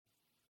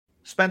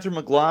Spencer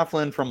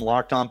McLaughlin from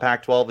Locked On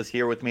Pac-12 is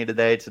here with me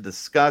today to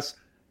discuss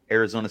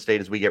Arizona State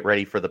as we get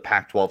ready for the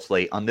Pac-12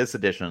 slate on this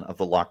edition of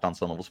the Locked On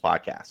Sun Devils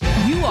podcast.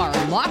 You are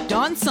Locked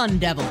On Sun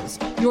Devils,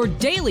 your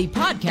daily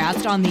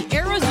podcast on the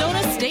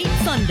Arizona State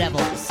Sun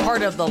Devils,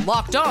 part of the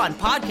Locked On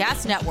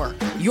Podcast Network,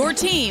 your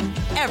team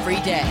every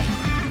day.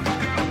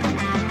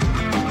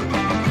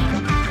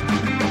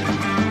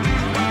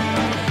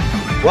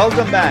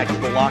 Welcome back to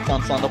the Locked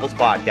On Sun Devils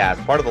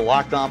podcast, part of the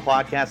Locked On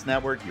Podcast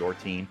Network, your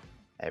team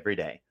every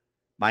day.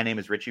 My name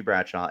is Richie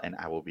Bradshaw, and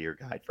I will be your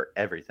guide for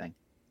everything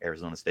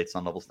Arizona State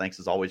Sun Devils.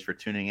 Thanks as always for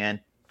tuning in,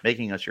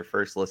 making us your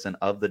first listen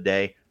of the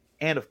day.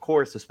 And of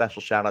course, a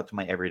special shout out to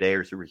my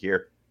everydayers who are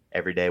here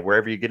every day.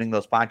 Wherever you're getting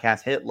those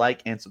podcasts, hit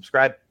like and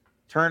subscribe.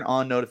 Turn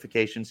on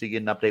notifications so you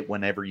get an update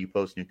whenever you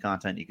post new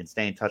content. You can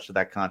stay in touch with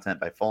that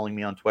content by following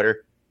me on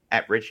Twitter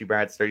at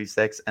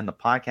RichieBrads36 and the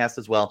podcast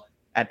as well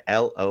at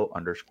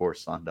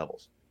LO_Sun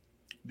Devils.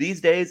 These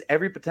days,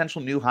 every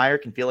potential new hire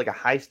can feel like a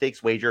high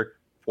stakes wager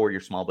for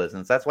your small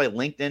business. That's why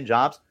LinkedIn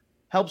Jobs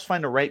helps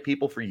find the right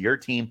people for your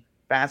team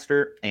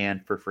faster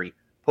and for free.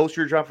 Post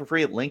your job for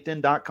free at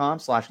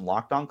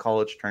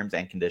linkedin.com/lockedoncollege. Terms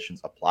and conditions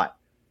apply.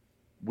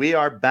 We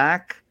are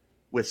back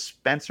with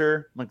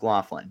Spencer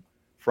McLaughlin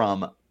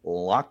from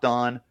Locked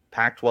On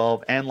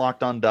Pac-12 and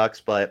Locked On Ducks,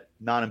 but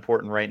not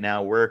important right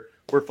now. We're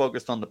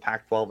focused on the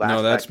Pac-12 aspect.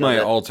 No, that's my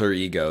alter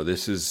ego.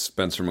 This is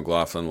Spencer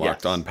McLaughlin,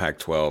 Locked On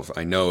Pac-12.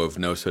 I know of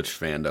no such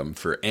fandom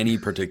for any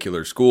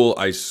particular school.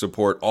 I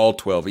support all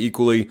 12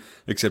 equally,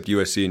 except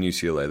USC and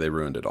UCLA. They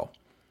ruined it all.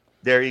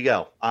 There you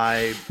go.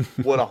 I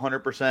would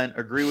 100%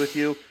 agree with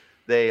you.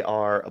 They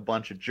are a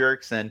bunch of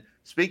jerks. And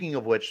speaking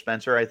of which,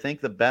 Spencer, I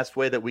think the best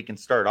way that we can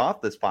start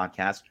off this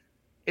podcast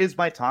is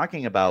by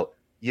talking about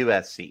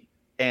USC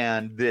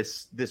and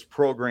this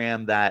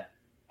program that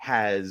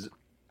has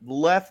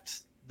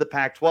left the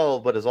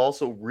Pac-12, but has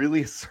also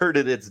really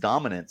asserted its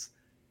dominance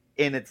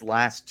in its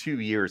last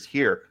 2 years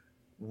here.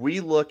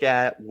 We look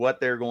at what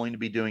they're going to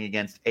be doing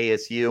against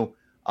ASU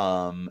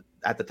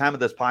at the time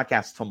of this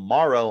podcast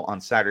tomorrow on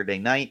Saturday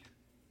night.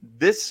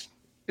 This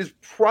is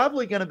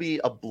probably going to be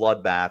a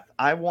bloodbath.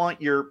 I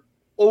want your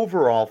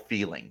overall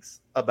feelings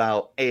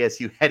about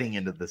ASU heading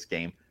into this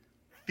game.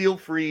 Feel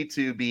free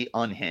to be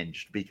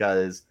unhinged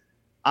because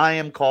I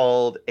am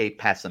called a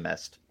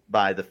pessimist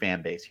by the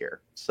fan base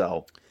here.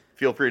 So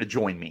feel free to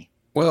join me.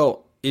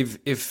 Well,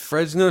 if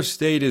Fresno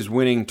State is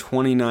winning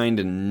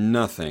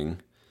 29-0,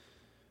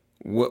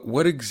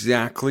 what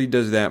exactly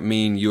does that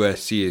mean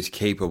USC is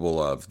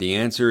capable of? The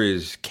answer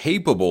is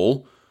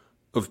capable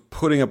of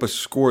putting up a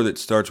score that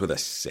starts with a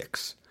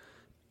 6.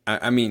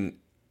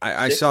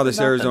 I saw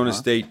this Arizona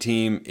State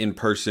team in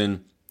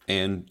person,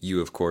 and you,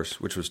 of course,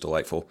 which was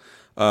delightful.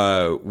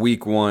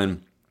 Week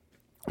 1,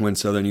 when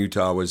Southern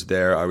Utah was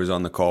there, I was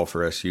on the call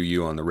for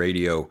SUU on the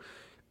radio,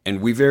 and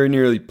we very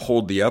nearly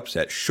pulled the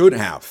upset. Should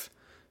have,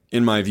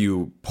 in my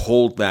view,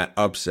 pulled that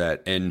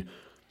upset, and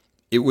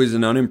it was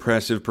an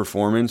unimpressive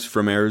performance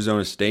from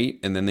Arizona State,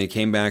 and then they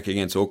came back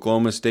against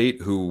Oklahoma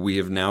State, who we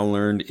have now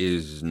learned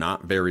is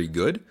not very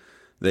good.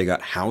 They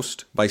got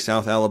housed by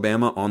South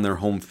Alabama on their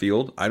home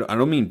field. I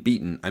don't mean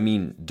beaten, I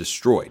mean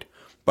destroyed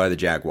by the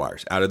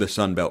Jaguars out of the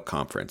Sun Belt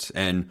Conference.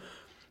 And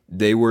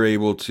they were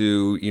able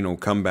to,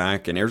 come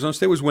back, and Arizona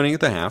State was winning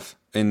at the half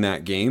in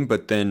that game,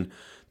 but then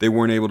they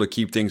weren't able to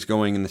keep things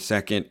going in the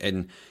second.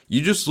 And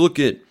you just look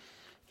at,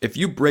 if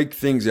you break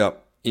things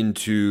up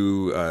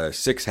into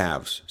 6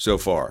 halves so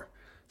far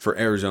for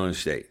Arizona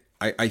State,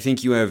 I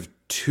think you have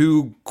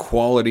 2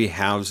 quality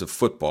halves of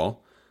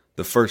football.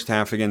 The first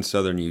half against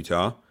Southern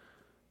Utah,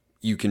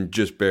 you can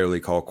just barely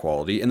call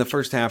quality. And the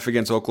first half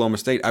against Oklahoma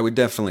State, I would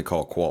definitely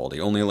call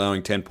quality, only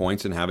allowing 10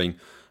 points and having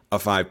a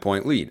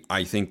 5-point lead.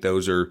 I think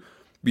those are,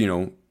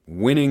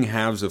 winning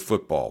halves of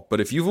football.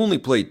 But if you've only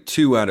played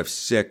 2 out of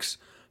 6,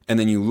 and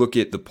then you look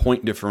at the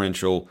point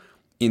differential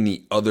in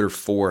the other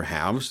 4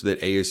 halves that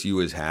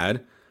ASU has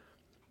had,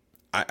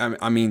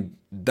 I mean,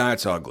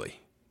 that's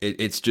ugly.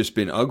 It's just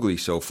been ugly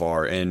so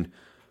far, and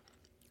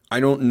I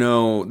don't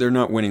know. They're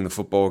not winning the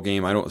football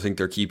game. I don't think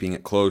they're keeping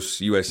it close.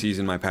 USC's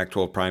in my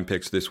Pac-12 prime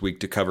picks this week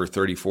to cover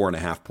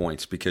 34.5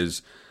 points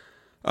because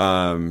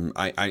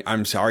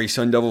I'm sorry,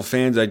 Sun Devil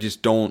fans. I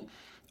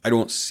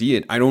don't see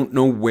it. I don't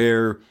know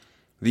where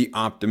the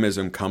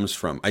optimism comes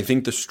from. I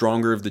think the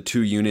stronger of the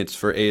 2 units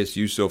for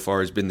ASU so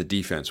far has been the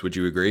defense. Would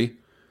you agree?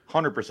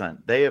 100%.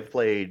 They have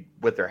played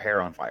with their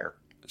hair on fire.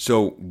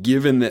 So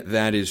given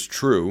that is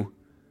true,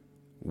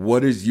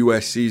 what is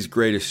USC's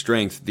greatest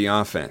strength? The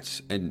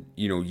offense. And,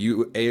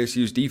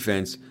 ASU's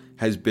defense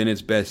has been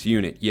its best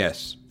unit.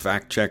 Yes,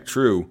 fact check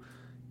true.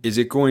 Is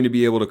it going to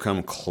be able to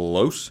come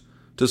close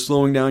to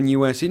slowing down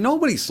USC?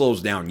 Nobody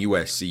slows down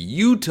USC.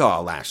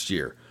 Utah last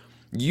year.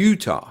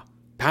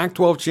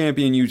 Pac-12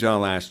 champion Utah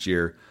last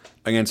year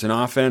against an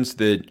offense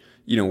that,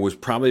 was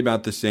probably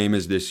about the same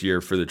as this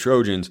year for the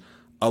Trojans,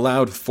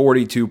 allowed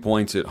 42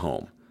 points at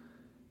home.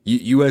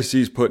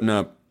 USC's putting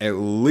up at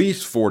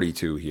least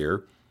 42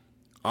 here.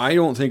 I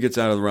don't think it's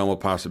out of the realm of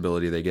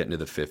possibility they get into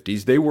the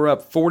 50s. They were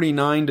up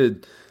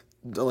 49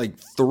 like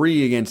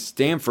 3 against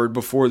Stanford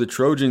before the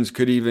Trojans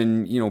could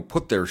even,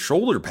 put their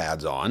shoulder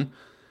pads on.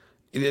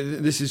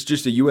 This is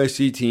just a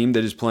USC team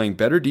that is playing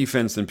better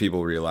defense than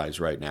people realize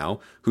right now,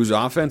 whose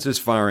offense is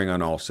firing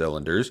on all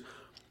cylinders.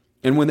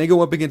 And when they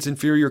go up against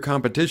inferior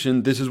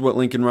competition, this is what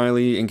Lincoln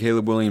Riley and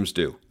Caleb Williams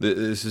do.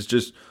 This is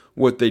just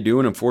what they do.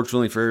 And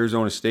unfortunately for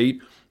Arizona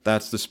State,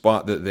 that's the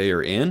spot that they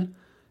are in.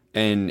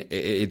 And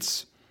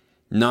it's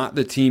not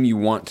the team you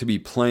want to be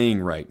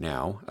playing right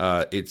now.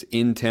 It's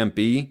in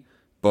Tempe,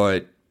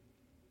 but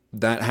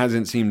that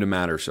hasn't seemed to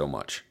matter so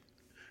much.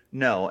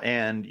 No,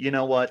 and you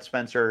know what,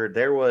 Spencer?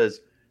 There was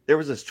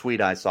this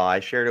tweet I saw. I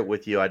shared it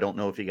with you. I don't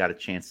know if you got a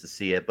chance to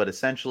see it, but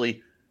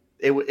essentially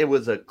it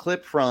was a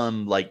clip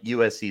from like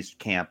USC's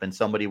camp, and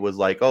somebody was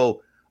like,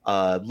 "Oh,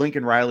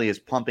 Lincoln Riley is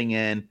pumping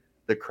in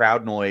the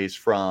crowd noise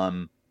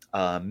from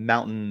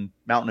Mountain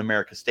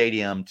America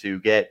Stadium to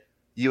get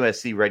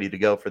USC ready to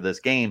go for this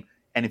game."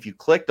 And if you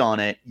clicked on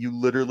it, you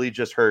literally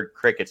just heard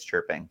crickets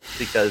chirping,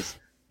 because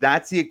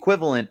that's the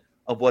equivalent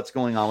of what's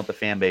going on with the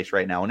fan base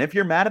right now. And if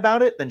you're mad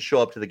about it, then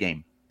show up to the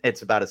game.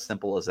 It's about as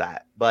simple as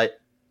that.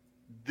 But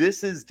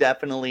this is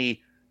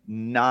definitely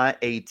not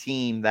a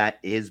team that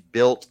is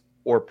built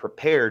or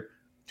prepared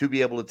to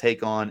be able to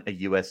take on a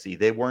USC.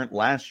 They weren't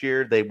last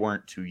year. They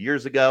weren't 2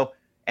 years ago.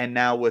 And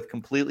now with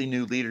completely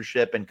new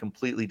leadership and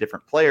completely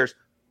different players,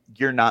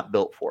 you're not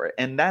built for it.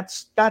 And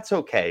that's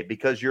okay,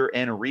 because you're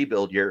in a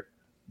rebuild year.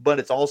 But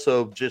it's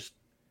also just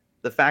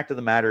the fact of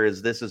the matter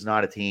is this is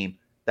not a team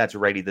that's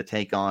ready to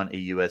take on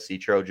a USC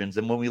Trojans.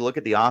 And when we look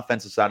at the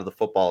offensive side of the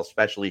football,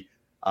 especially,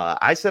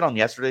 I said on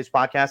yesterday's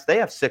podcast, they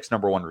have 6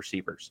 number 1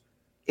 receivers.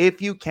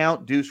 If you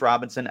count Deuce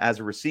Robinson as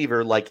a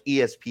receiver like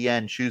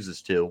ESPN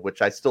chooses to,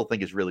 which I still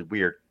think is really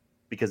weird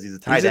because he's a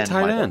tight end. He's a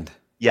tight end.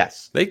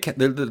 Yes. Did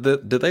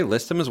they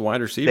list him as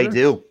wide receiver? They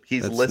do.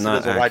 He's listed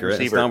as a wide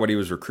receiver. That's not what he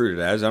was recruited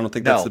as. I don't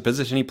think that's the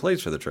position he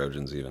plays for the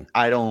Trojans even.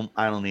 I don't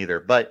either.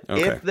 But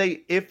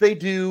if they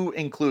do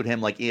include him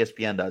like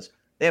ESPN does,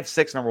 they have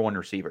 6 number 1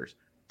 receivers.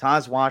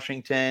 Taz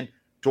Washington,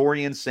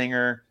 Dorian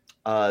Singer,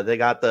 they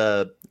got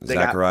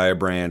Zachariah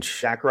Branch.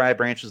 Zachariah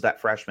Branch is that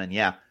freshman,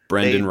 yeah.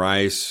 Brendan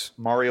Rice.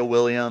 Mario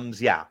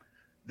Williams, yeah.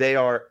 They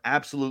are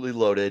absolutely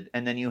loaded.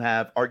 And then you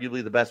have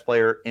arguably the best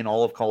player in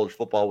all of college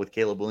football with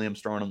Caleb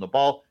Williams throwing them the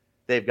ball.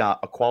 They've got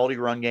a quality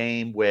run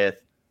game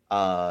with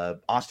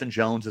Austin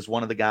Jones is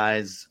one of the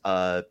guys.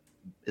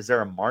 Is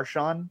there a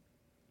Marshawn?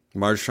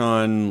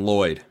 Marshawn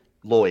Lloyd.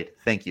 Lloyd,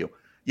 thank you.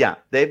 Yeah,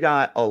 they've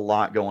got a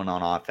lot going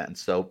on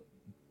offense. So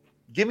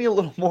give me a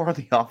little more on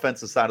the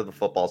offensive side of the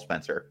football,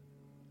 Spencer.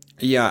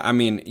 Yeah, I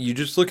mean, you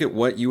just look at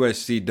what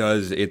USC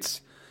does.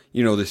 It's,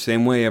 the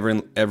same way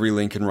every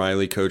Lincoln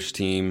Riley coach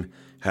team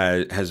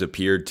has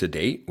appeared to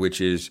date, which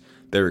is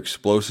they're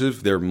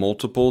explosive, they're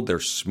multiple, they're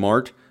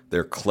smart,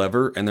 they're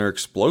clever, and they're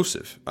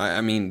explosive.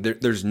 I mean,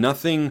 there's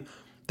nothing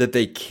that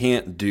they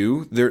can't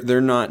do.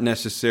 They're not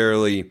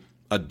necessarily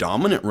a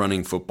dominant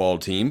running football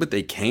team, but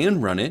they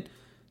can run it.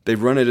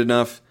 They've run it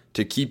enough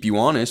to keep you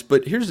honest.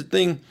 But here's the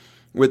thing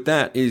with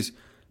that is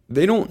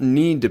they don't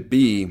need to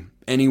be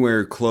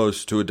anywhere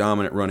close to a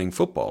dominant running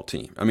football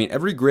team. I mean,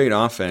 every great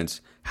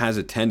offense has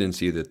a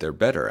tendency that they're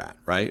better at,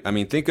 right? I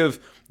mean, think of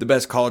the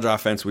best college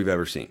offense we've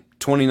ever seen.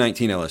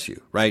 2019 LSU,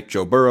 right?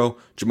 Joe Burrow,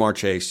 Jamar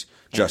Chase,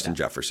 Justin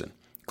Jefferson,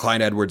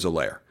 Clyde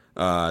Edwards-Helaire.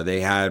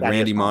 They had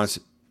Randy Moss.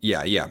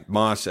 Yeah.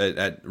 Moss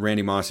at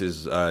Randy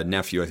Moss's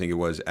nephew, I think it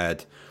was,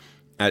 at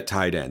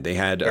tight end. They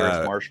had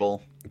Terrence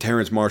Marshall.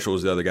 Terrence Marshall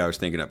was the other guy I was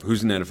thinking of.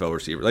 Who's an NFL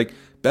receiver? Like,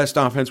 best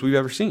offense we've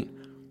ever seen.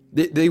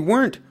 They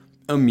weren't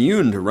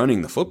immune to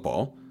running the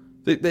football.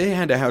 They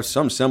had to have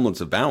some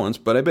semblance of balance,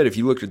 but I bet if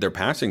you looked at their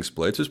passing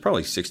splits, it's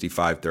probably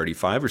 65-35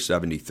 or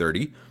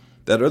 70-30.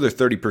 That other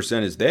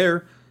 30% is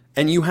there,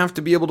 and you have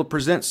to be able to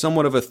present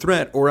somewhat of a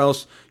threat, or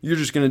else you're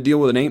just going to deal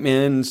with an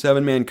 8-man,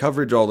 7-man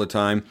coverage all the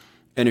time.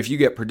 And if you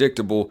get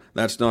predictable,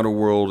 that's not a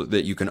world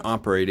that you can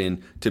operate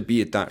in to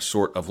be at that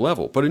sort of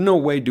level. But in no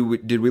way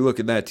did we look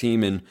at that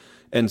team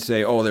and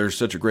say, oh, they're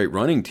such a great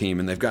running team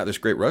and they've got this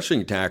great rushing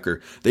attack, or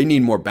they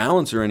need more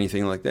balance or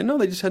anything like that. No,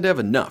 they just had to have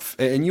enough.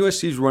 And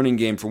USC's running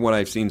game, from what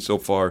I've seen so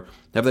far,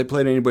 have they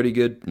played anybody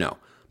good? No.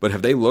 But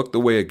have they looked the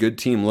way a good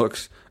team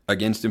looks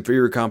against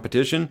inferior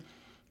competition?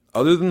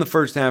 Other than the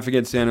first half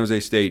against San Jose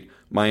State,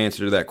 my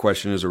answer to that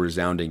question is a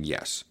resounding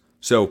yes.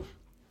 So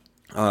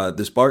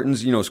the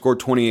Spartans,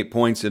 scored 28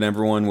 points, and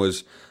everyone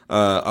was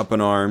up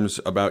in arms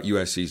about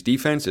USC's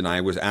defense, and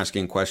I was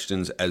asking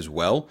questions as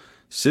well.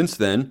 Since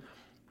then,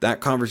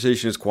 that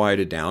conversation has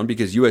quieted down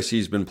because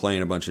USC's been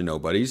playing a bunch of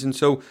nobodies, and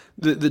so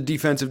the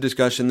defensive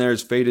discussion there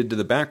has faded to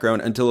the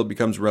background until it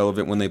becomes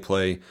relevant when they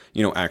play,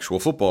 actual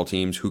football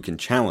teams who can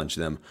challenge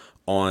them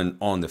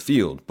on the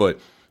field. But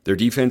their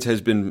defense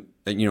has been,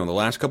 the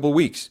last couple of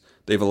weeks,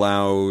 they've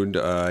allowed,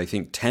 I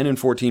think, 10 and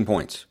 14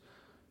 points.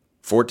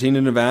 14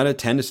 to Nevada,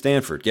 10 to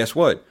Stanford. Guess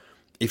what?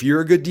 If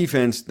you're a good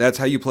defense, that's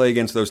how you play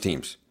against those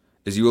teams,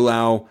 is you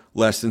allow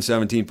less than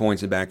 17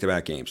 points in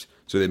back-to-back games.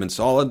 So they've been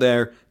solid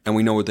there, and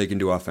we know what they can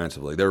do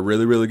offensively. They're a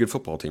really, really good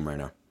football team right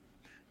now.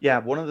 Yeah,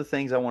 one of the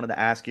things I wanted to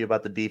ask you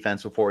about the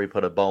defense before we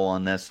put a bow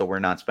on this, so we're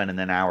not spending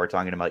an hour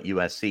talking about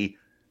USC.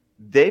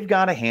 They've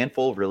got a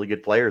handful of really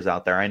good players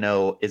out there. I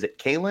know, is it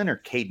Kalen or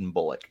Caden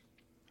Bullock?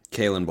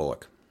 Kalen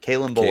Bullock.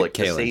 Kalen Bullock,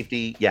 the Kalen.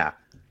 safety. Yeah,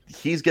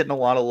 he's getting a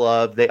lot of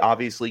love. They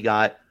obviously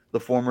got the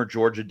former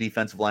Georgia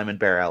defensive lineman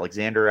Bear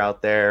Alexander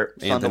out there.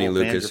 Anthony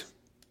Lucas.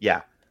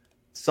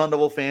 Sun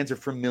Devil fans are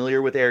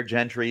familiar with Eric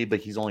Gentry, but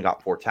he's only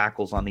got 4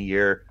 tackles on the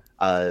year.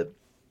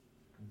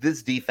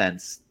 This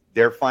defense,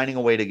 they're finding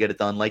a way to get it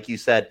done. Like you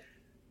said,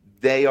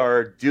 they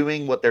are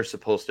doing what they're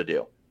supposed to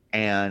do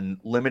and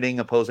limiting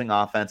opposing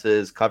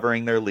offenses,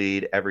 covering their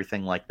lead,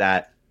 everything like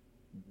that.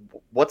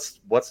 What's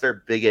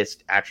their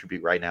biggest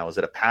attribute right now? Is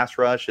it a pass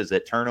rush? Is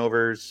it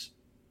turnovers?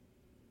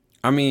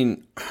 I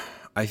mean,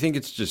 I think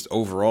it's just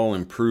overall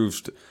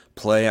improved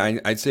play.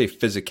 I'd say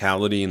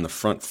physicality in the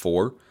front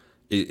 4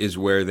 is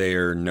where they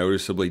are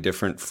noticeably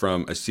different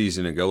from a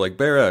season ago. Like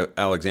Bear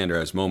Alexander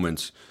has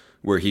moments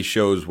where he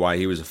shows why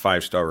he was a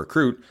 5-star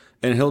recruit,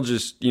 and he'll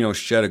just,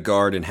 shed a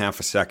guard in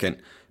half a second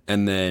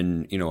and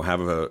then,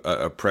 have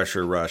a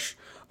pressure rush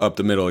up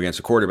the middle against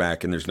a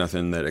quarterback, and there's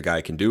nothing that a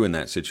guy can do in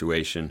that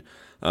situation.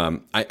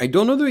 I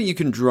don't know that you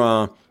can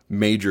draw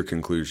major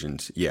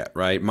conclusions yet,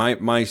 right?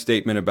 My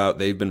statement about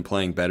they've been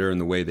playing better in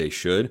the way they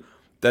should,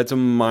 that's a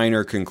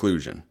minor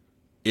conclusion.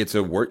 It's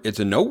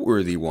a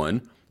noteworthy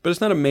one, but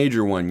it's not a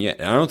major one yet.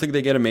 And I don't think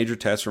they get a major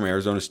test from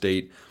Arizona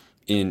State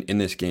in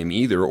this game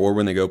either, or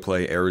when they go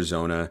play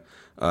Arizona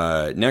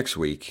next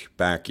week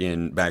back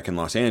in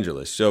Los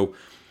Angeles. So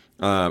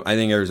I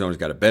think Arizona's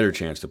got a better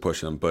chance to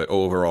push them. But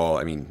overall,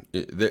 I mean,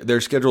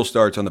 their schedule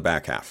starts on the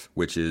back half,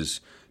 which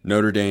is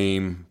Notre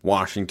Dame,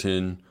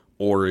 Washington,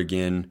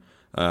 Oregon.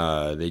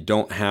 They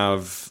don't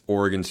have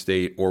Oregon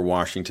State or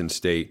Washington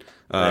State,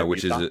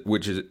 which is a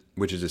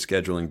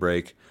scheduling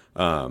break.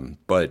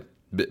 But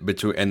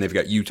they've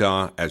got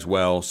Utah as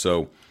well.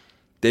 So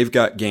they've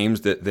got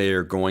games that they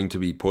are going to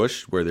be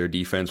pushed, where their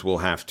defense will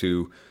have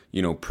to,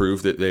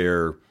 prove that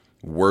they're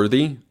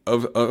worthy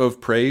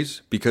of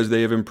praise because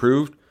they have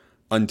improved.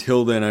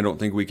 Until then, I don't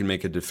think we can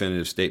make a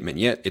definitive statement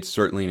yet. It's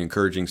certainly an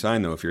encouraging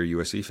sign, though, if you're a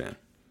USC fan.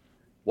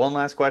 One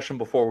last question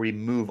before we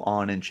move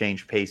on and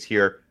change pace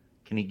here.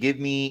 Can you give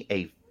me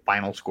a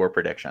final score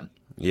prediction?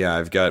 Yeah,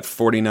 I've got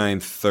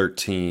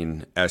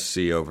 49-13 SC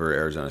over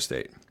Arizona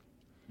State.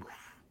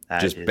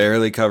 Just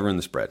barely covering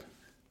the spread.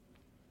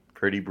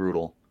 Pretty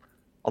brutal.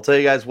 I'll tell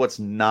you guys what's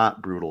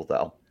not brutal,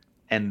 though,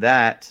 and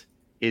that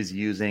is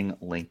using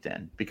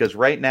LinkedIn. Because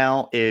right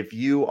now, if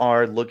you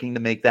are looking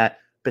to make that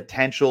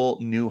potential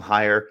new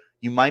hire,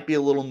 you might be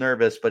a little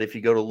nervous, but if you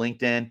go to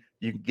LinkedIn,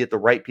 you can get the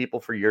right people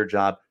for your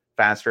job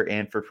faster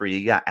and for free.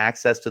 You got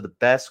access to the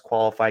best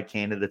qualified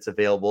candidates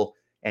available.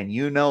 And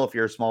if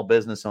you're a small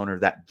business owner,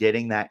 that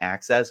getting that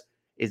access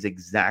is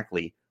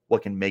exactly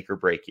what can make or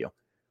break you.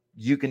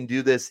 You can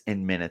do this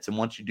in minutes. And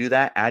once you do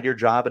that, add your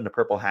job in the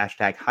purple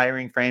hashtag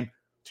hiring frame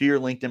to your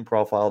LinkedIn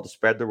profile to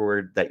spread the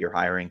word that you're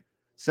hiring.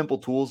 Simple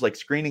tools like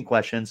screening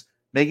questions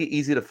make it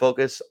easy to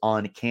focus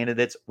on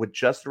candidates with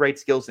just the right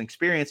skills and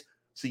experience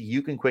so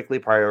you can quickly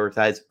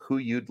prioritize who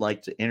you'd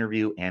like to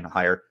interview and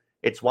hire.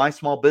 It's why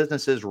small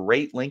businesses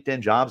rate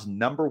LinkedIn Jobs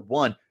number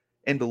 1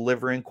 in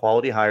delivering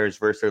quality hires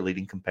versus their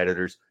leading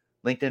competitors.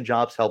 LinkedIn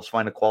Jobs helps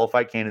find the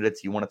qualified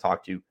candidates you want to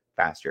talk to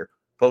faster.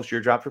 Post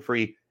your job for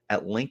free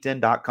at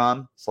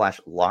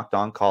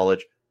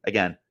linkedin.com/lockedoncollege.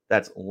 Again,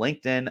 that's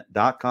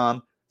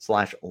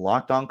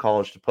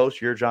linkedin.com/lockedoncollege to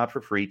post your job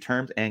for free.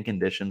 Terms and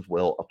conditions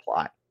will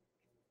apply.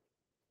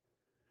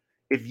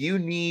 If you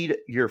need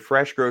your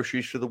fresh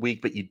groceries for the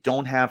week, but you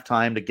don't have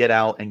time to get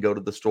out and go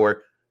to the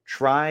store,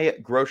 try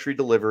grocery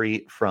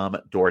delivery from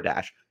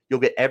DoorDash. You'll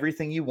get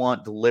everything you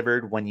want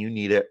delivered when you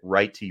need it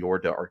right to your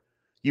door.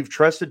 You've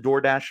trusted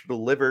DoorDash to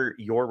deliver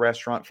your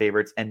restaurant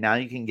favorites, and now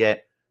you can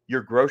get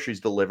your groceries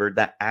delivered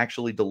that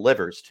actually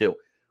delivers too.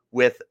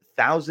 With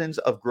thousands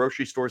of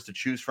grocery stores to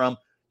choose from,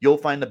 you'll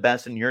find the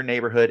best in your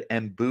neighborhood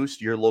and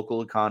boost your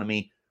local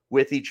economy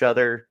with each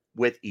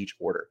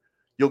order.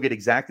 You'll get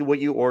exactly what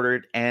you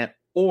ordered,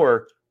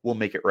 or we'll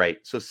make it right.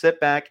 So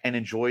sit back and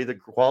enjoy the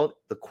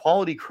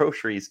quality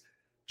groceries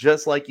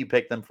just like you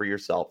picked them for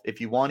yourself. If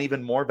you want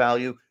even more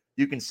value,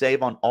 you can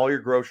save on all your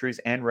groceries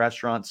and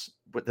restaurants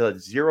with a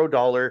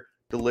 $0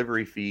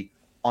 delivery fee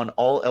on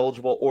all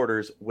eligible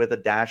orders with a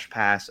Dash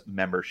Pass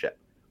membership.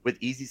 With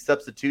easy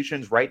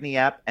substitutions right in the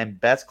app and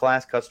best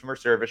class customer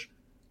service,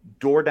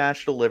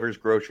 DoorDash delivers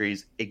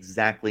groceries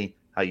exactly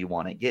how you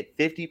want it. Get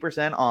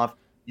 50% off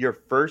your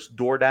first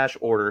DoorDash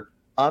order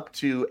up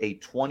to a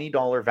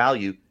 $20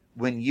 value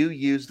when you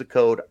use the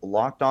code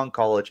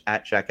LOCKEDONCollege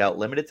at checkout.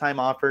 Limited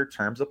time offer,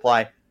 terms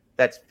apply.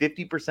 That's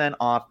 50%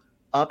 off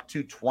up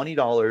to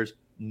 $20,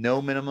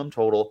 no minimum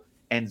total,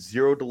 and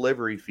 0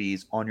 delivery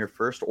fees on your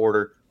first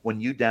order when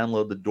you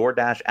download the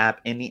DoorDash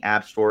app in the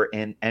App Store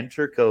and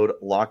enter code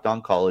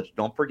LOCKEDONCollege.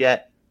 Don't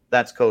forget,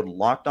 that's code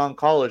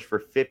LOCKEDONCollege for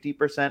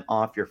 50%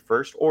 off your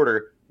first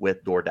order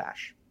with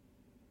DoorDash.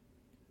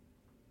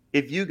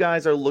 If you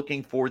guys are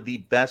looking for the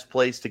best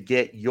place to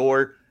get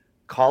your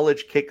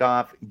college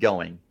kickoff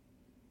going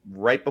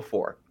right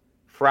before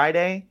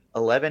Friday,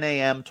 11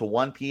 a.m. to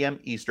 1 p.m.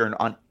 Eastern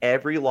on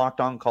every Locked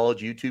On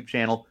College YouTube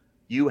channel.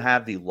 You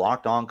have the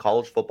Locked On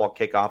College Football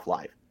Kickoff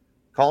Live.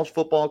 College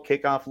Football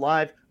Kickoff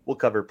Live will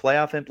cover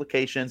playoff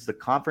implications, the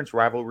conference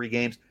rivalry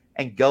games,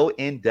 and go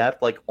in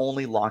depth like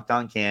only Locked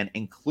On can,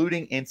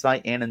 including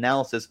insight and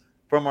analysis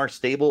from our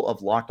stable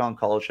of Locked On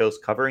College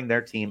hosts covering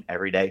their team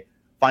every day.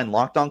 Find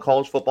Locked On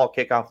College Football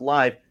Kickoff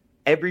Live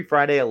every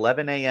Friday,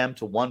 11 a.m.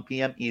 to 1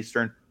 p.m.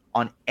 Eastern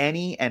on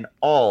any and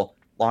all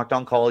Locked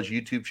On College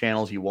YouTube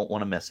channels. You won't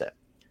want to miss it.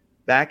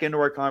 Back into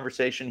our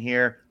conversation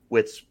here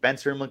with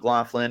Spencer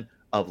McLaughlin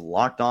of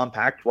Locked On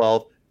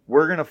Pac-12.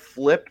 We're going to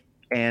flip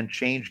and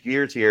change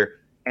gears here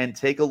and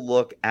take a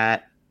look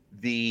at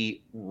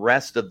the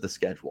rest of the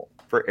schedule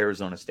for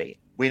Arizona State.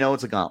 We know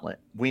it's a gauntlet.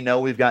 We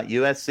know we've got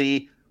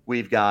USC,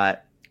 we've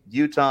got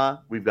Utah,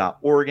 we've got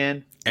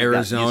Oregon,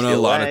 Arizona, a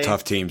lot of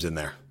tough teams in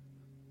there.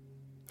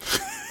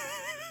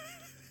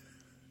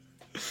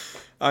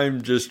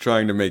 I'm just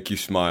trying to make you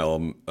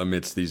smile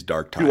amidst these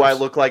dark times. Do I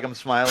look like I'm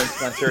smiling,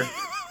 Spencer?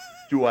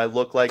 Do I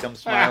look like I'm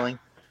smiling?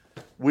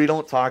 We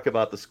don't talk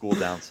about the school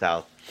down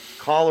south.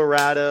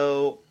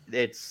 Colorado,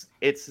 it's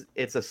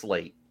a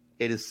slate.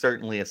 It is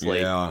certainly a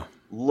slate. Yeah.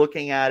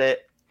 Looking at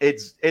it,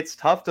 it's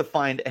tough to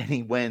find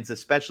any wins,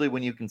 especially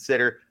when you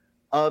consider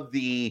of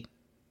the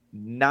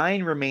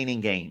 9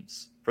 remaining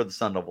games for the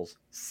Sun Devils,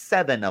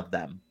 7 of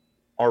them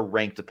are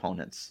ranked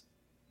opponents.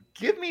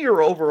 Give me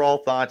your overall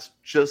thoughts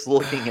just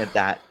looking at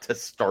that to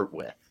start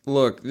with.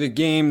 Look, the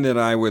game that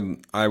I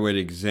would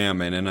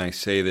examine, and I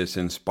say this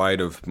in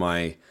spite of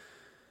my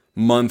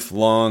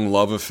month-long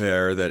love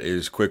affair that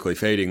is quickly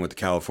fading with the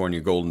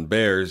California Golden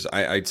Bears,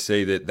 I'd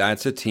say that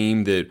that's a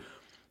team that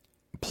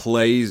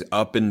plays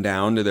up and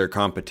down to their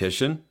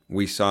competition.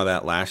 We saw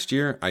that last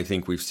year. I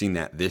think we've seen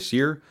that this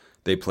year.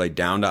 They played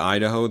down to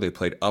Idaho. They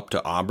played up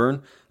to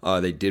Auburn.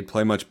 They did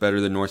play much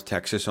better than North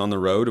Texas on the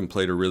road and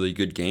played a really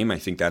good game. I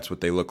think that's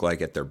what they look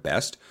like at their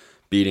best,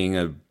 beating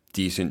a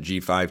decent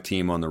G5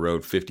 team on the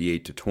road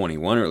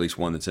 58-21, or at least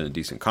one that's in a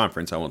decent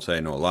conference. I won't say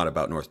I know a lot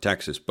about North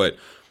Texas, but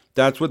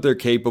that's what they're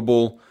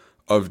capable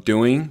of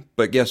doing.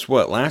 But guess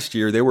what? Last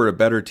year, they were a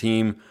better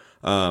team.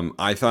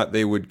 I thought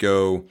they would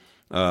go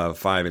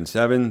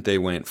 5-7. They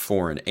went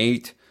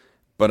 4-8.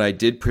 But I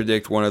did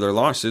predict one of their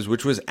losses,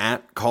 which was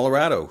at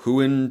Colorado, who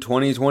in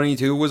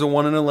 2022 was a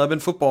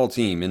 1-11 football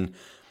team. And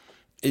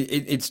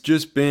it's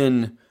just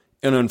been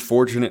an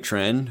unfortunate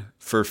trend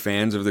for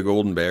fans of the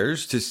Golden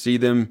Bears to see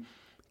them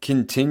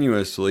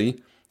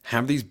continuously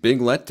have these big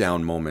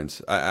letdown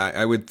moments.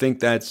 I would think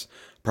that's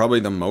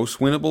probably the most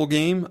winnable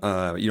game.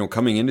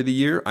 Coming into the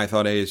year, I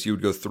thought ASU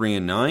would go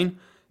 3-9,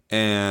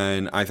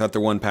 and I thought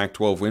the one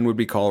Pac-12 win would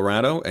be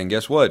Colorado. And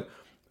guess what?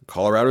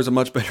 Colorado's a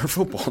much better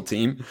football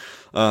team.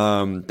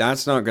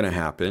 That's not going to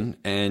happen.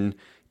 And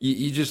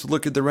you just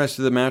look at the rest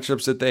of the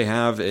matchups that they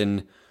have,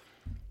 and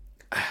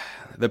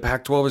the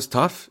Pac-12 is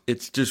tough.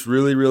 It's just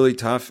really, really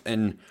tough.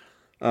 And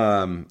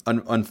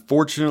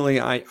unfortunately,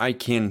 I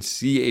can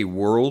see a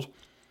world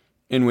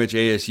in which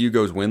ASU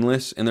goes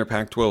winless in their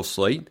Pac-12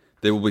 slate.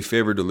 They will be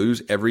favored to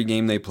lose every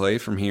game they play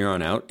from here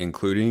on out,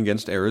 including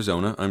against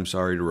Arizona. I'm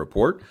sorry to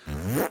report,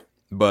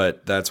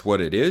 but that's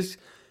what it is.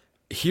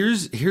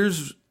 Here's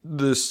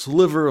the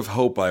sliver of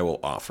hope I will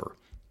offer.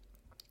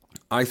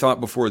 I thought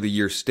before the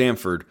year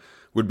Stanford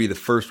would be the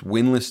first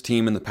winless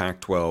team in the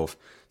Pac-12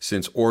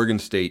 since Oregon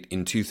State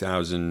in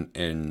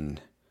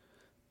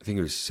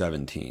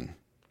 2017.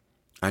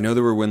 I know they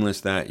were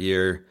winless that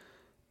year.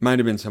 Might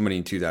have been somebody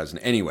in 2000.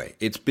 Anyway,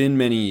 it's been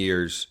many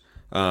years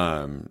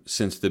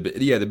since the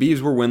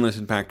Beavs were winless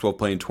in Pac-12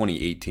 play in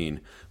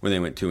 2018 when they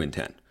went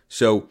 2-10.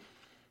 So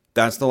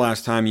that's the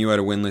last time you had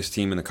a winless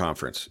team in the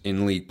conference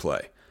in league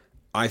play.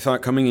 I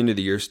thought coming into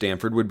the year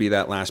Stanford would be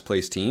that last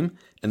place team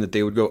and that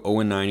they would go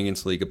 0-9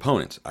 against league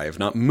opponents. I have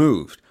not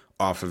moved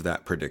off of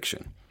that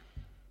prediction.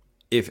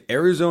 If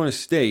Arizona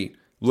State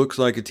looks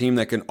like a team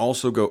that can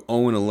also go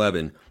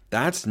 0-11,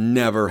 that's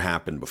never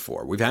happened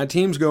before. We've had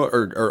teams go,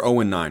 or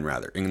 0-9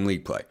 rather, in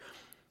league play.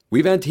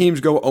 We've had teams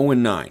go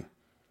 0-9.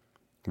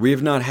 We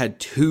have not had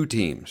 2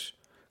 teams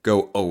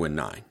go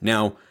 0-9.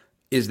 Now,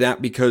 is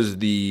that because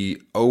the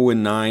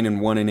 0-9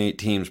 and 1-8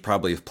 teams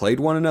probably have played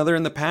one another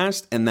in the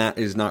past, and that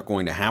is not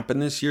going to happen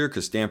this year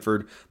because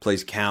Stanford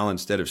plays Cal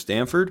instead of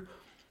Stanford?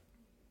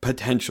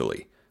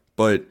 Potentially.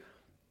 But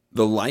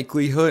the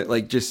likelihood,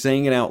 like just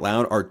saying it out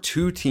loud, are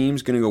 2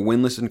 teams going to go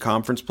winless in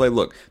conference play?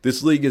 Look,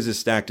 this league is as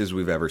stacked as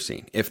we've ever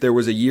seen. If there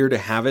was a year to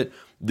have it,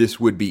 this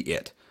would be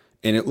it.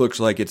 And it looks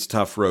like it's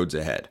tough roads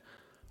ahead.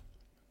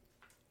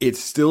 It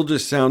still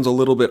just sounds a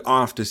little bit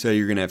off to say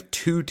you're going to have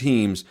 2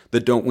 teams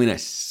that don't win a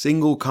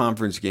single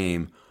conference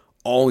game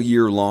all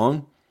year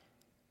long.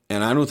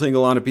 And I don't think a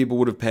lot of people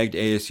would have pegged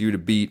ASU to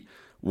beat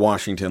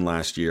Washington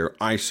last year.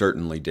 I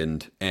certainly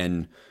didn't.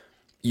 And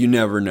you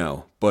never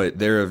know. But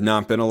there have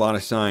not been a lot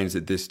of signs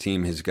that this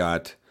team has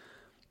got,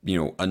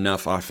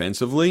 enough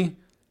offensively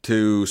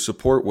to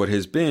support what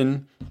has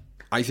been,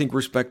 I think,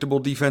 respectable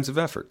defensive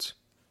efforts.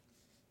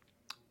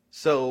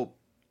 So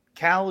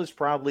Cal is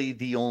probably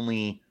the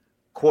only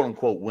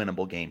quote-unquote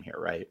winnable game here,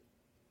 right?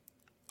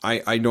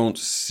 I don't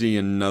see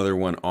another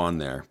one on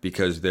there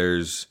because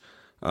there's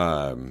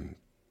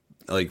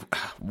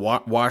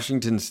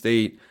Washington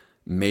State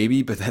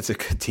maybe, but that's a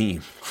good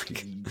team.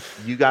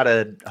 You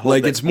gotta hope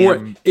like that it's more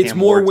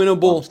Ward's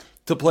winnable pumped.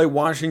 to play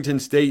Washington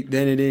State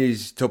than it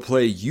is to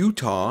play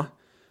Utah.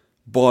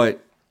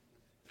 But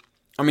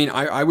I mean,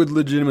 I would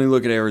legitimately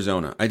look at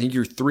Arizona. I think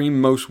your three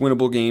most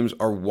winnable games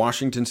are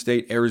Washington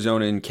State,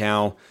 Arizona, and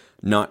Cal.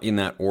 Not in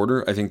that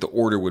order. I think the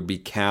order would be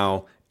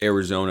Cal,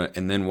 Arizona,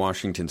 and then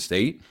Washington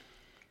State.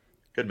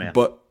 Good man.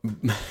 But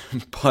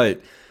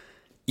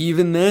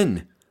even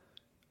then,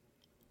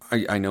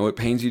 I know it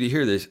pains you to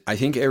hear this. I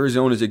think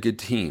Arizona's a good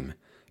team,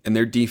 and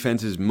their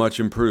defense is much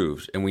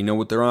improved, and we know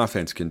what their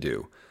offense can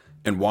do.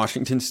 And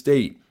Washington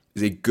State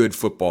is a good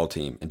football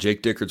team, and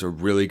Jake Dickert's a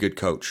really good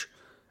coach.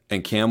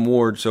 And Cam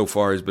Ward so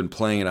far has been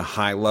playing at a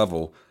high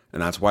level,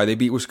 and that's why they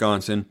beat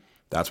Wisconsin.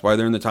 That's why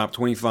they're in the top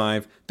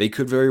 25. They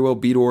could very well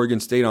beat Oregon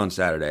State on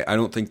Saturday. I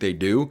don't think they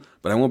do,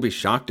 but I won't be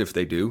shocked if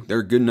they do. They're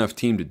a good enough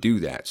team to do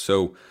that.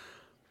 So,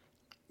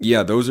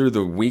 yeah, those are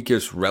the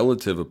weakest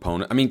relative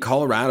opponent. I mean,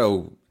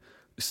 Colorado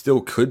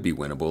still could be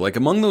winnable. Like,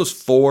 among those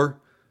four,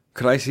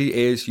 could I see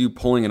ASU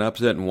pulling an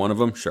upset in one of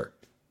them? Sure.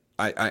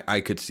 I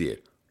could see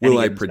it. Will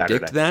I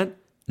predict that?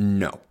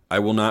 No, I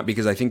will not,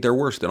 because I think they're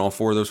worse than all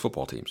four of those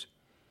football teams.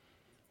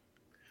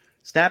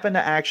 Snap into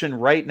action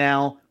right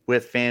now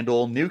with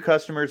FanDuel. New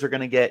customers are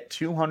going to get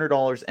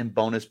 $200 in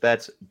bonus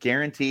bets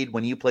guaranteed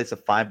when you place a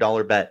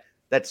 $5 bet.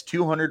 That's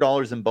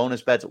 $200 in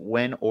bonus bets,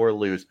 win or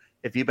lose.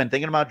 If you've been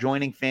thinking about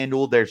joining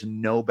FanDuel, there's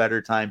no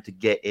better time to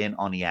get in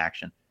on the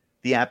action.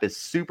 The app is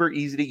super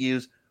easy to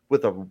use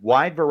with a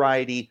wide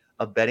variety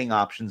of betting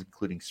options,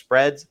 including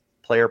spreads,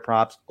 player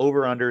props,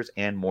 over-unders,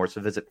 and more.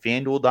 So visit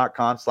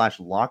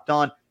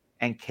FanDuel.com/lockedon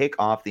and kick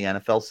off the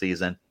NFL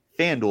season.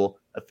 FanDuel,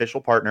 official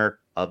partner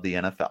of the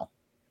NFL.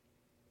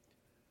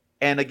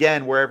 And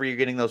again, wherever you're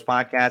getting those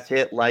podcasts,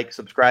 hit like,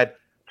 subscribe,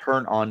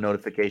 turn on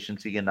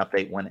notifications so you get an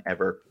update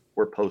whenever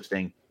we're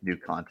posting new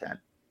content.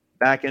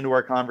 Back into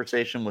our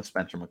conversation with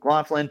Spencer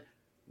McLaughlin.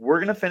 We're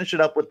going to finish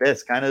it up with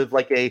this, kind of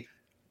like a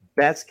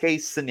best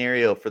case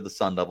scenario for the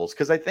Sun Devils,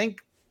 because I think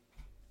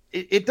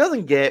it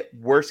doesn't get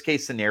worst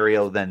case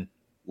scenario than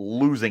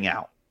losing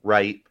out,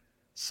 right?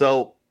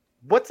 So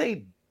what's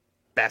a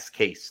best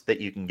case that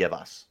you can give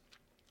us?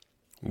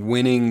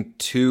 Winning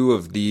 2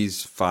 of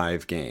these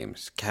 5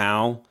 games.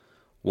 Cal,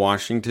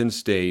 Washington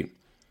State,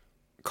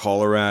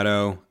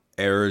 Colorado,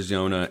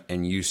 Arizona,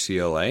 and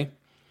UCLA.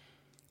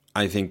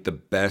 I think the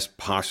best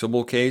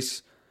possible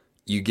case,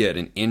 you get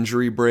an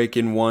injury break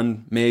in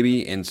one,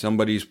 maybe, and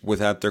somebody's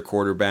without their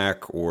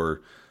quarterback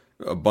or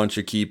a bunch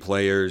of key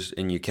players,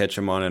 and you catch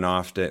them on an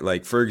off day.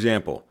 Like, for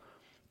example,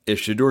 if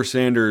Shedeur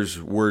Sanders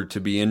were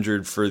to be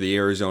injured for the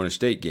Arizona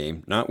State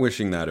game, not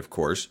wishing that, of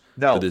course,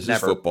 no, but this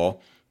never. is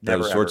football.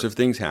 Those sorts of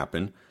things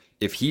happen.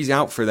 If he's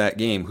out for that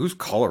game, who's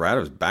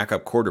Colorado's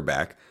backup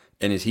quarterback?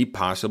 And is he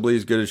possibly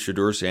as good as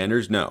Shedeur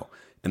Sanders? No.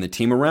 And the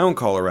team around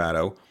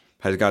Colorado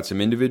has got some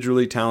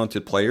individually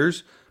talented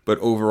players, but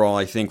overall,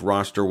 I think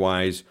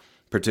roster-wise,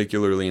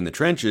 particularly in the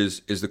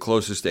trenches, is the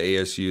closest to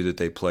ASU that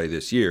they play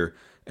this year.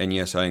 And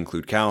yes, I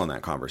include Cal in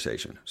that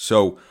conversation.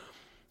 So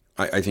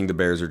I think the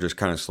Bears are just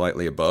kind of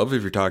slightly above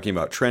if you're talking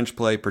about trench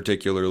play,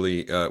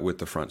 particularly with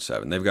the front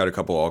seven. They've got a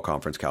couple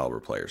all-conference caliber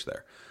players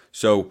there.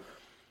 So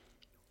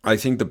I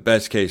think the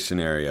best case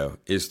scenario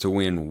is to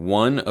win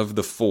one of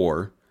the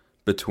 4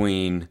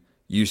 between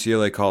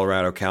UCLA,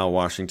 Colorado, Cal,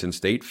 Washington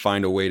State.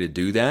 Find a way to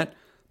do that.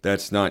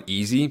 That's not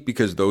easy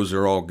because those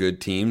are all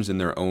good teams in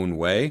their own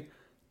way.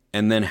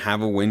 And then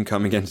have a win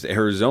come against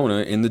Arizona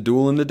in the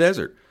duel in the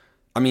desert.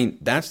 I mean,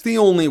 that's the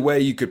only way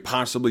you could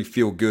possibly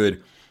feel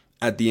good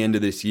at the end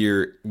of this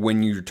year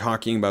when you're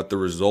talking about the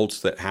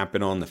results that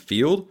happen on the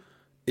field,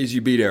 is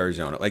you beat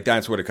Arizona. Like,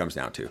 that's what it comes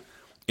down to.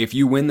 If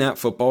you win that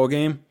football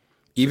game,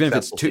 even if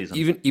it's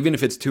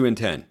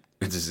 2-10,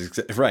 it's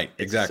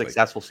a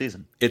successful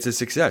season. It's a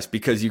success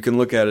because you can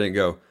look at it and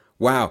go,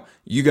 wow,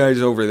 you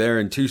guys over there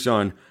in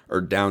Tucson, or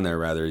down there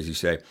rather, as you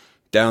say,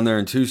 down there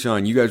in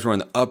Tucson, you guys were on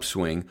the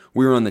upswing.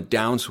 We were on the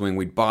downswing.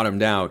 We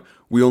bottomed out.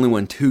 We only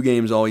won 2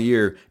 games all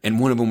year, and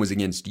one of them was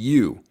against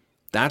you.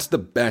 That's the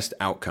best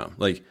outcome.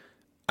 Like,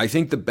 I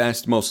think the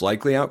best, most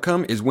likely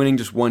outcome is winning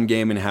just 1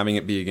 game and having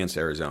it be against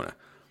Arizona.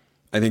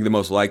 I think the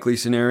most likely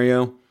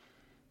scenario,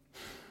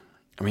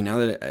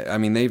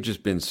 they've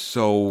just been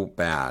so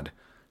bad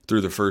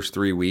through the first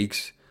 3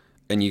 weeks,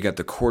 and you got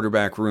the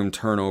quarterback room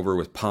turnover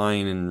with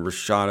Pine and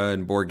Rashada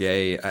and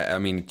Bourget.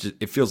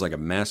 It feels like a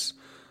mess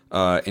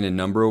in a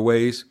number of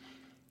ways.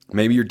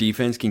 Maybe your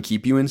defense can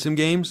keep you in some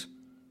games,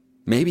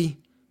 maybe,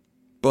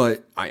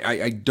 but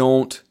I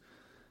don't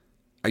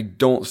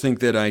think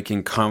that I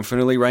can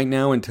confidently right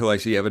now, until I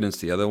see evidence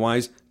to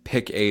otherwise,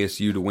 pick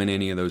ASU to win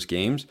any of those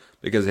games,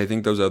 because I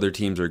think those other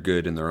teams are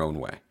good in their own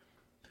way.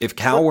 If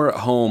Cal were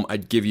at home,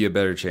 I'd give you a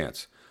better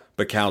chance,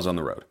 but Cal's on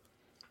the road.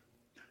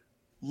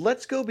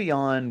 Let's go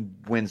beyond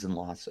wins and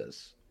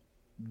losses.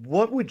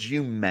 What would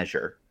you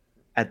measure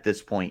at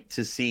this point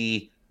to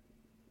see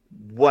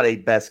what a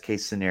best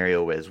case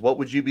scenario is. What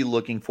would you be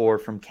looking for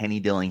from Kenny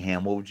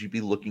Dillingham? What would you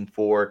be looking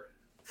for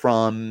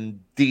from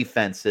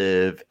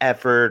defensive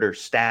effort or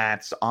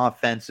stats,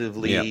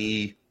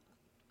 offensively?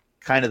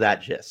 Kind of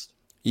that gist.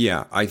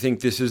 Yeah, I think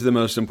this is the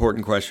most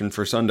important question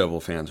for Sun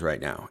Devil fans right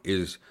now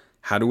is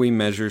how do we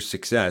measure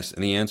success?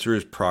 And the answer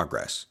is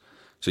progress.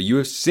 So you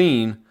have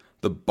seen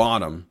the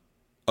bottom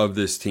of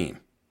this team.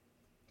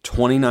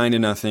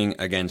 29-0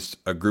 against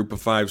a group of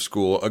 5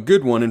 school, a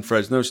good one in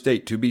Fresno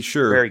State, to be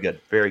sure. Very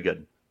good, very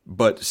good.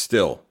 But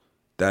still,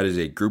 that is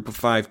a group of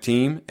 5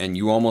 team, and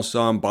you almost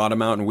saw them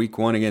bottom out in week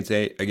 1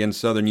 against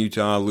Southern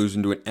Utah,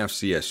 losing to an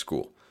FCS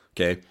school.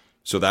 Okay,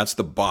 so that's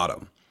the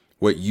bottom.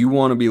 What you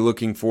want to be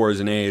looking for as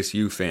an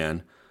ASU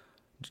fan,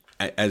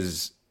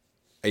 as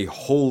a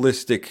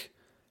holistic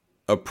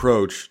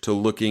approach to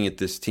looking at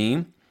this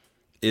team,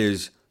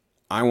 is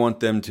I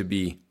want them to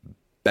be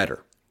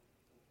better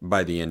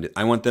by the end.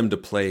 I want them to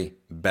play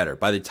better.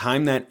 By the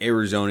time that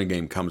Arizona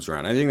game comes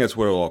around, I think that's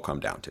what it'll all come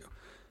down to,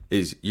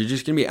 is you're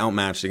just going to be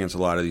outmatched against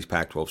a lot of these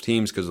Pac-12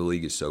 teams because the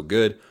league is so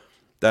good.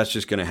 That's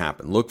just going to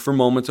happen. Look for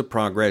moments of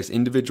progress,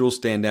 individual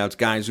standouts,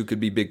 guys who could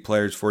be big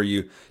players for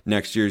you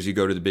next year as you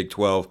go to the Big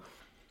 12.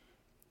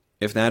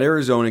 If that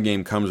Arizona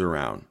game comes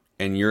around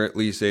and you're at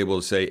least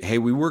able to say, hey,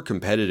 we were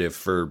competitive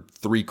for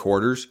 3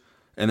 quarters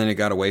and then it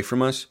got away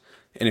from us.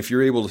 And if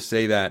you're able to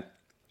say that,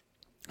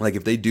 like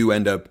if they do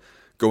end up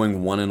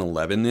going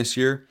 1-11 this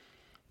year,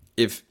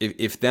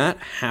 if that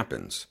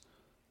happens,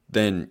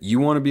 then you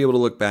want to be able to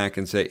look back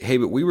and say, hey,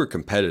 but we were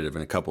competitive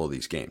in a couple of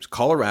these games.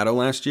 Colorado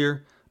last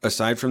year,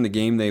 aside from the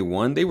game they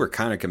won, they were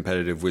kind of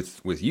competitive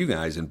with you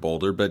guys in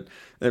Boulder, but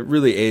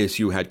really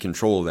ASU had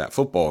control of that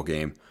football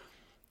game.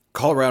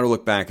 Colorado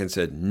looked back and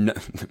said, no,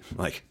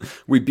 like,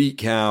 we beat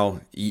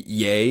Cal,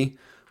 yay.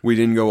 We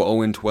didn't go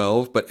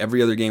 0-12, but every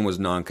other game was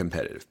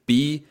non-competitive.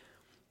 Be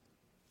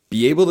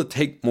able to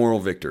take moral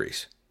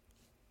victories.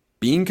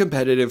 Being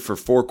competitive for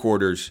 4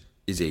 quarters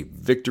is a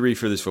victory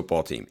for this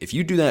football team. If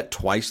you do that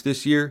twice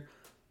this year,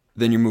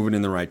 then you're moving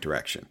in the right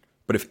direction.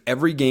 But if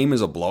every game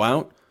is a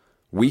blowout,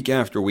 week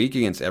after week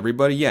against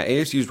everybody, yeah,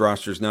 ASU's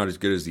roster is not as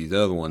good as these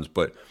other ones,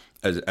 but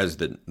as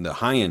the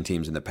high-end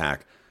teams in the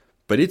pack,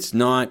 but it's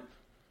not,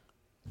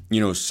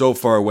 so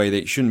far away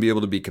that you shouldn't be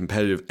able to be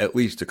competitive at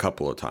least a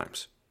couple of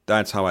times.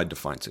 That's how I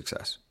define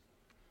success.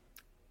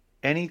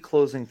 Any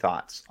closing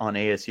thoughts on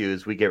ASU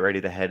as we get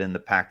ready to head into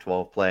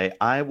Pac-12 play?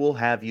 I will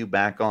have you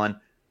back on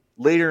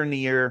later in the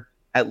year,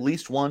 at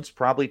least once,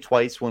 probably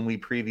twice when we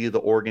preview the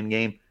Oregon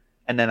game.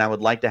 And then I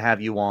would like to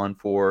have you on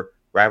for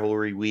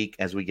rivalry week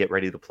as we get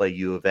ready to play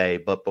U of A.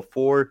 But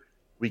before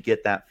we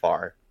get that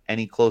far,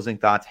 any closing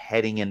thoughts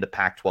heading into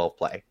Pac-12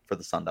 play for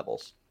the Sun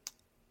Devils?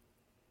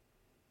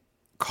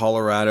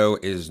 Colorado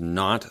is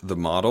not the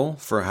model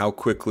for how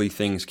quickly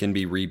things can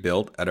be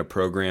rebuilt at a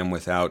program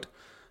without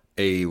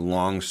a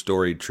long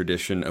storied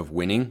tradition of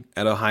winning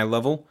at a high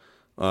level,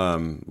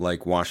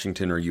 like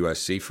Washington or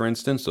USC, for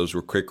instance. Those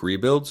were quick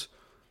rebuilds.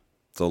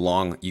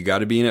 You got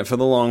to be in it for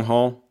the long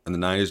haul, and the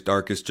night is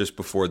darkest just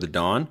before the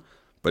dawn,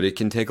 but it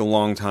can take a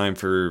long time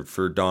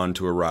for dawn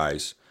to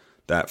arise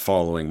that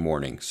following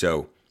morning.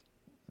 So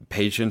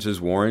patience is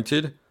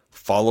warranted.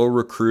 Follow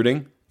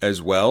recruiting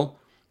as well,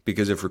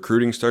 because if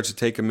recruiting starts to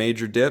take a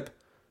major dip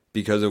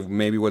because of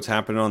maybe what's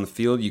happening on the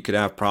field, you could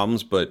have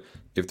problems. But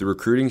if the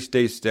recruiting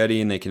stays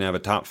steady and they can have a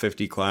top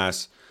 50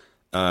 class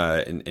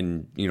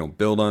and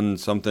build on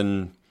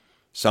something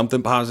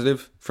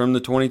positive from the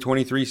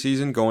 2023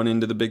 season going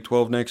into the Big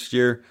 12 next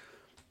year,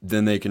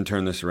 then they can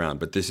turn this around.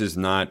 But this is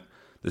not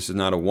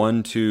a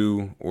 1,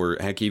 2, or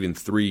heck, even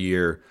 3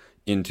 year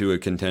into a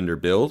contender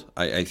build.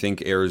 I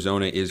think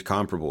Arizona is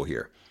comparable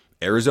here.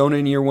 Arizona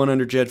in year 1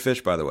 under Jed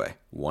Fish, by the way,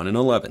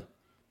 1-11.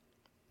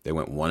 They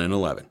went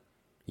 1-11.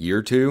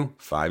 Year 2,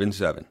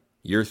 5-7.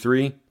 Year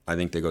 3, I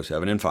think they go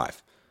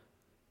 7-5.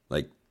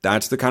 Like,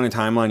 that's the kind of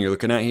timeline you're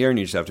looking at here, and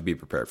you just have to be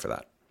prepared for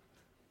that.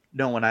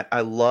 No, and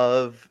I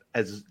love,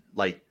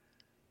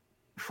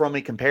 from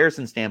a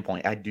comparison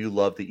standpoint, I do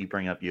love that you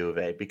bring up U of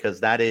A,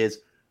 because that is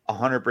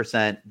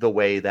 100% the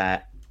way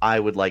that I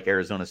would like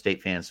Arizona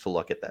State fans to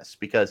look at this,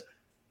 because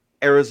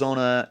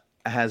Arizona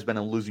has been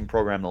a losing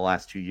program the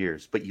last 2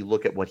 years, but you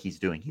look at what he's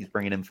doing. He's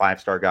bringing in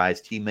 5-star guys.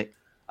 T.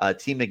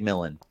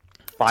 McMillan,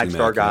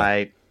 5-star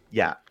guy.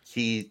 Yeah.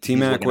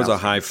 T-Mac was a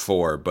high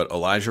 4, but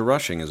Elijah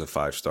Rushing is a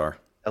 5-star.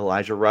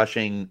 Elijah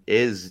Rushing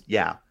is,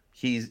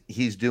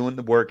 he's doing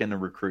the work in the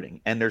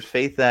recruiting. And there's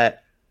faith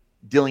that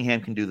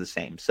Dillingham can do the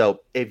same.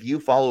 So if you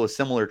follow a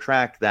similar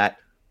track that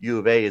U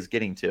of A is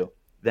getting to,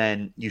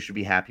 then you should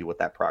be happy with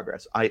that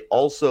progress. I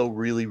also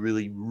really,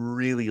 really,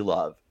 really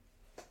love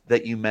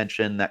that you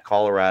mentioned that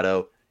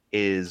Colorado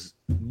is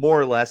more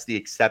or less the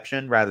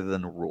exception rather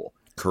than the rule.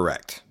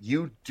 Correct.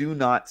 You do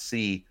not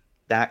see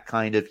that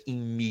kind of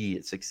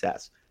immediate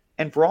success.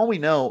 And for all we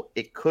know,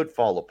 it could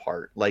fall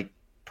apart. Like,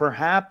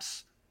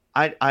 perhaps,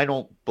 I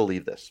don't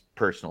believe this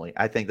personally.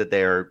 I think that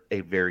they are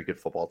a very good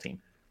football team.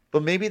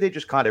 But maybe they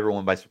just caught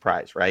everyone by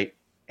surprise, right?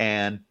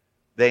 And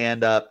they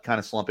end up kind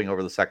of slumping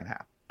over the second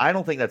half. I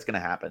don't think that's going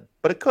to happen,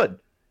 but it could.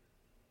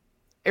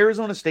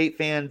 Arizona State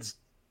fans,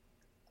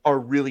 are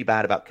really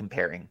bad about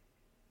comparing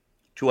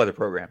to other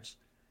programs.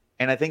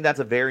 And I think that's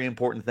a very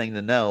important thing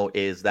to know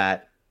is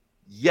that,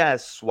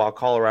 yes, while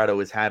Colorado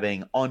is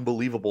having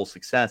unbelievable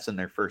success in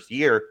their first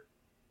year,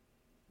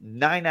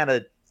 9 out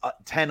of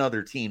 10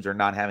 other teams are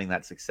not having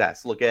that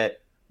success. Look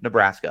at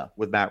Nebraska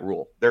with Matt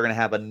Rule. They're going to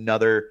have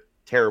another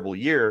terrible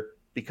year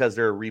because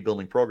they're a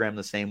rebuilding program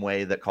the same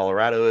way that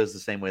Colorado is, the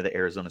same way that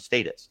Arizona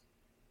State is.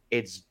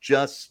 It's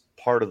just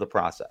part of the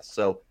process.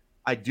 So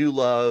I do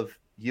love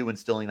you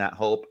instilling that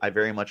hope. I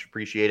very much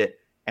appreciate it.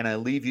 And I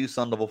leave you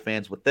Sun Devil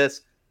fans with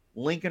this.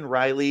 Lincoln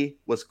Riley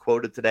was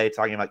quoted today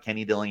talking about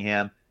Kenny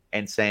Dillingham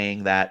and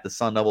saying that the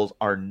Sun Devils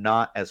are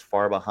not as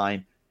far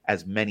behind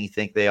as many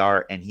think they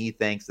are, and he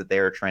thinks that they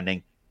are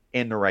trending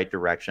in the right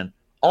direction.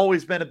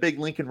 Always been a big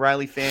Lincoln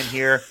Riley fan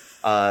here.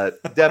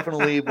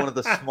 Definitely one of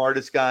the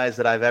smartest guys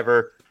that I've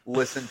ever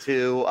listened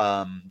to.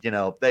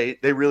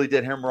 They really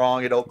did him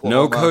wrong at Oklahoma.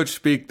 No coach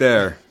speak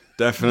there.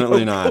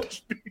 Definitely not.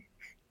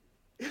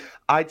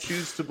 I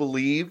choose to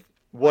believe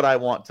what I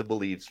want to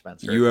believe,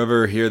 Spencer. You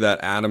ever hear that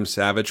Adam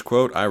Savage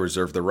quote? I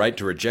reserve the right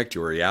to reject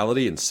your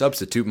reality and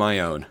substitute my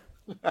own.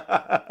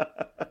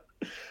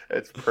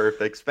 It's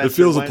perfect. Spencer, it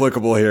feels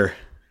applicable here.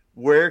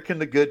 Where can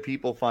the good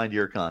people find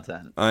your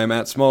content? I'm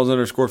at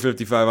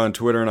Smalls_55 on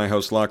Twitter, and I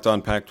host Locked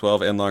On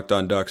Pac-12 and Locked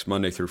On Ducks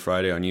Monday through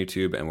Friday on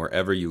YouTube and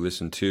wherever you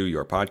listen to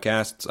your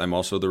podcasts. I'm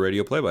also the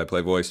radio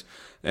play-by-play voice,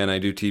 and I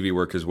do TV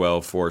work as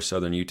well for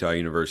Southern Utah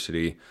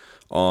University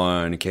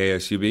on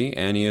KSUB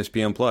and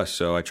ESPN+.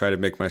 So I try to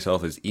make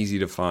myself as easy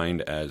to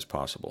find as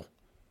possible.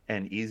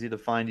 And easy to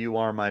find you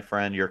are, my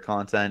friend. Your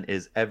content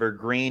is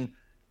evergreen,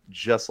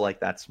 just like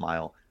that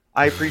smile.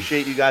 I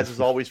appreciate you guys,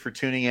 as always, for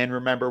tuning in.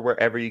 Remember,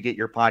 wherever you get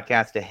your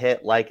podcast, to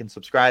hit like and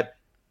subscribe.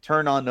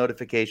 Turn on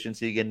notifications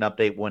so you get an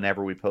update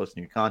whenever we post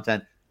new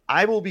content.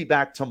 I will be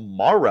back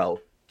tomorrow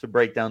to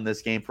break down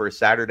this game for a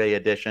Saturday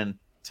edition.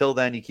 Till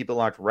then, you keep it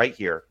locked right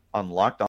here on Locked On.